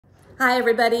Hi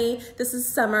everybody, this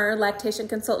is Summer, lactation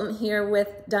consultant here with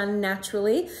Done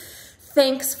Naturally.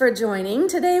 Thanks for joining.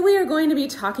 Today we are going to be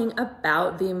talking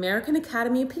about the American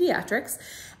Academy of Pediatrics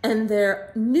and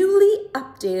their newly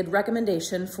updated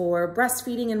recommendation for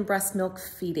breastfeeding and breast milk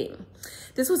feeding.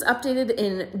 This was updated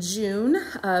in June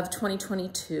of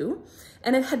 2022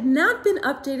 and it had not been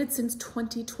updated since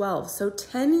 2012, so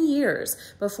 10 years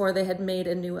before they had made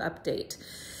a new update.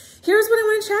 Here's what I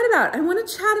want to chat about. I want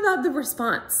to chat about the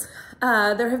response.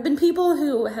 There have been people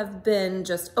who have been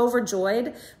just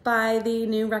overjoyed by the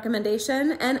new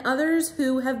recommendation and others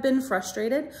who have been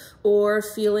frustrated or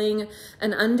feeling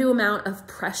an undue amount of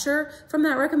pressure from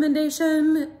that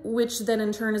recommendation, which then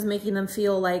in turn is making them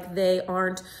feel like they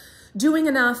aren't doing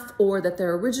enough or that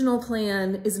their original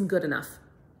plan isn't good enough.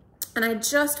 And I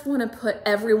just want to put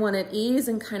everyone at ease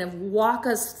and kind of walk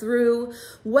us through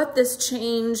what this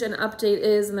change and update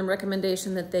is and the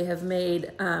recommendation that they have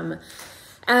made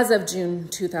as of June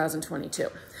 2022.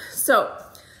 So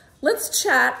let's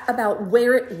chat about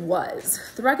where it was.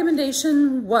 The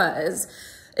recommendation was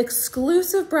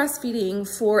exclusive breastfeeding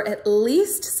for at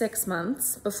least 6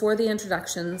 months before the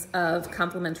introductions of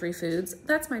complementary foods.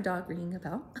 That's my dog ringing a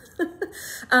bell.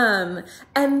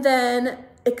 And then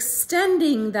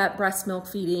extending that breast milk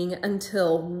feeding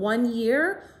until 1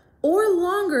 year or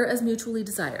longer as mutually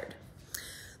desired.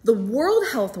 The World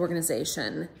Health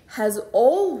Organization has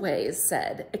always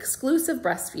said exclusive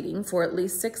breastfeeding for at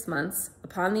least 6 months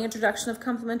upon the introduction of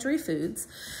complementary foods,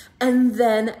 and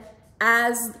then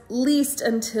as least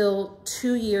until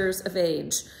 2 years of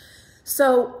age.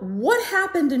 So what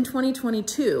happened in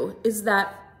 2022 is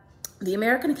that the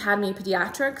American Academy of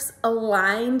Pediatrics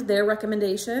aligned their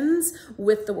recommendations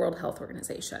with the World Health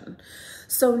Organization.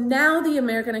 So now the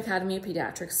American Academy of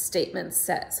Pediatrics statement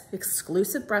says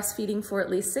exclusive breastfeeding for at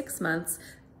least 6 months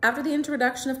after the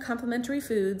introduction of complementary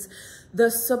foods, the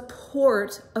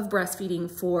support of breastfeeding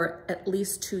for at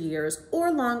least 2 years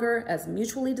or longer as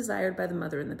mutually desired by the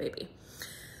mother and the baby.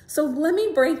 So let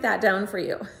me break that down for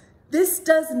you. This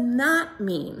does not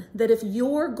mean that if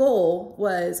your goal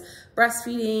was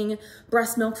breastfeeding,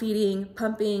 breast milk feeding,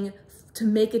 pumping to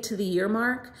make it to the year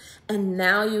mark, and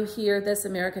now you hear this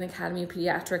American Academy of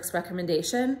Pediatrics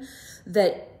recommendation,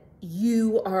 that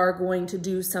you are going to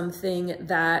do something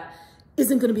that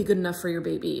isn't going to be good enough for your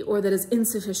baby, or that is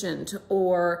insufficient,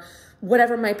 or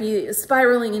whatever might be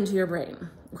spiraling into your brain,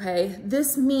 okay?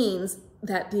 This means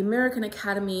that the American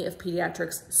Academy of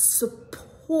Pediatrics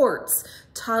supports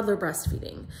toddler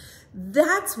breastfeeding.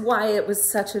 That's why it was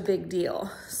such a big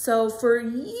deal. So for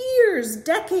years,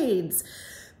 decades,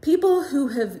 people who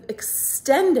have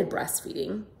extended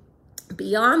breastfeeding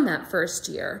beyond that first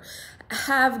year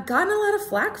have gotten a lot of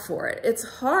flack for it. It's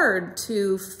hard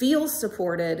to feel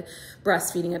supported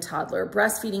breastfeeding a toddler,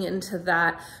 breastfeeding into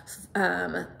that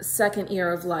second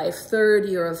year of life, third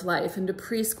year of life, into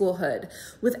preschoolhood,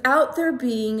 without there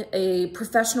being a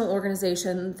professional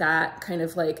organization that kind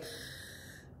of like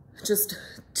just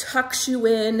tucks you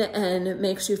in and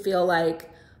makes you feel like,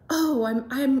 oh,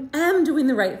 I am doing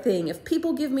the right thing. If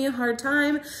people give me a hard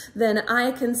time, then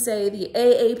I can say the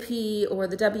AAP or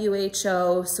the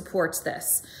WHO supports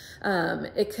this.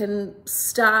 It can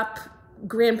stop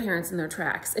grandparents in their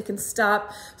tracks. It can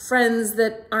stop friends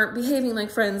that aren't behaving like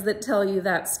friends that tell you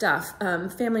that stuff,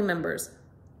 family members.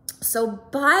 So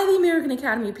by the American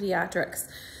Academy of Pediatrics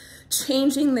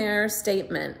changing their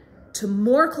statement to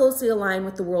more closely align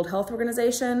with the World Health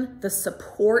Organization, the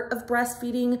support of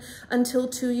breastfeeding until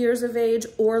 2 years of age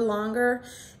or longer,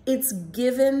 it's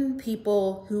given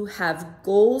people who have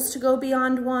goals to go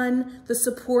beyond 1 the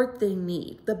support they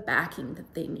need, the backing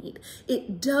that they need.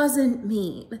 It doesn't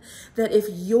mean that if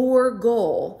your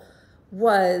goal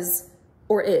was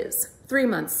or is 3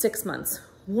 months, 6 months,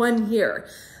 1 year,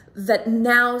 that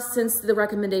now since the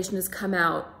recommendation has come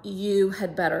out, you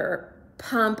had better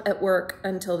pump at work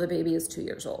until the baby is 2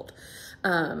 years old,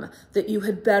 that you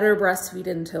had better breastfeed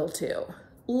until 2.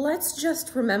 Let's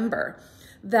just remember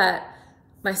that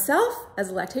myself as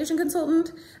a lactation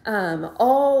consultant,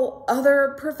 all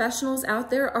other professionals out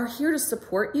there are here to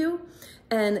support you.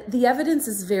 And the evidence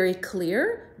is very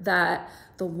clear that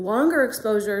the longer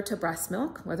exposure to breast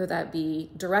milk, whether that be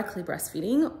directly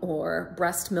breastfeeding or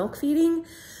breast milk feeding,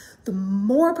 the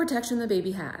more protection the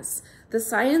baby has. The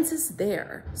science is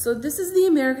there. So this is the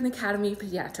American Academy of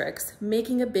Pediatrics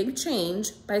making a big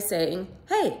change by saying,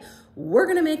 hey, we're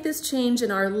gonna make this change in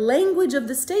our language of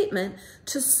the statement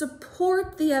to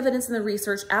support the evidence and the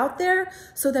research out there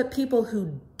so that people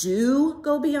who do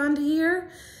go beyond a year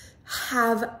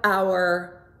have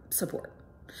our support.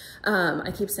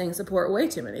 I keep saying support way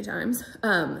too many times,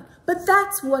 but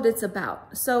that's what it's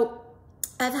about. So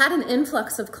I've had an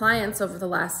influx of clients over the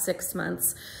last 6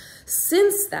 months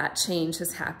since that change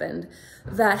has happened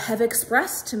that have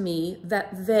expressed to me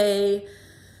that they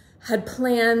had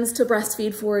plans to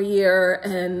breastfeed for a year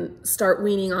and start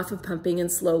weaning off of pumping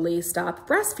and slowly stop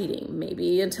breastfeeding,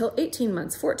 maybe until 18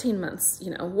 months, 14 months, you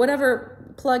know, whatever,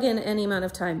 plug in any amount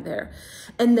of time there.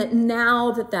 And that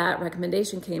now that that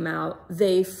recommendation came out,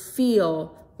 they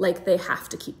feel like they have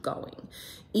to keep going,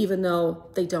 even though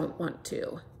they don't want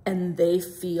to, and they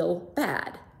feel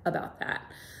bad about that.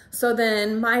 So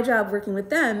then my job working with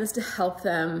them is to help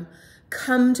them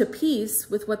come to peace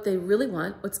with what they really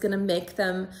want, what's going to make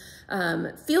them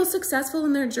feel successful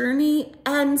in their journey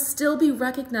and still be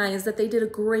recognized that they did a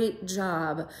great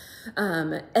job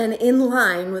and in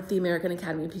line with the American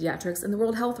Academy of Pediatrics and the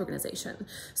World Health Organization.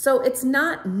 So it's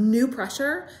not new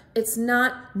pressure. It's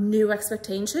not new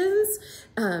expectations.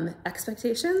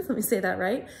 Let me say that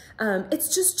right.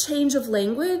 It's just change of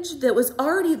language that was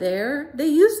already there. They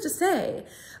used to say,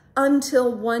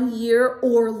 until 1 year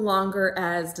or longer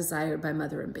as desired by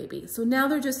mother and baby. So now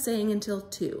they're just saying until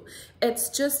 2. It's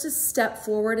just a step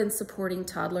forward in supporting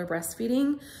toddler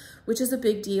breastfeeding, which is a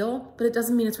big deal, but it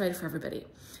doesn't mean it's right for everybody.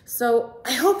 So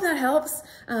I hope that helps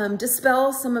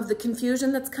dispel some of the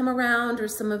confusion that's come around or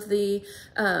some of the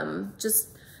just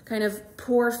kind of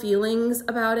poor feelings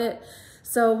about it.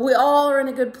 So we all are in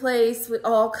a good place. It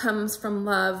all comes from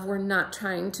love. We're not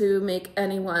trying to make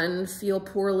anyone feel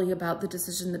poorly about the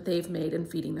decision that they've made in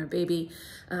feeding their baby.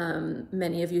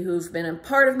 Many of you who've been a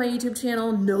part of my YouTube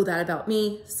channel know that about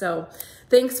me. So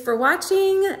thanks for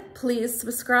watching. Please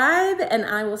subscribe, and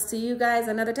I will see you guys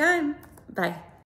another time. Bye.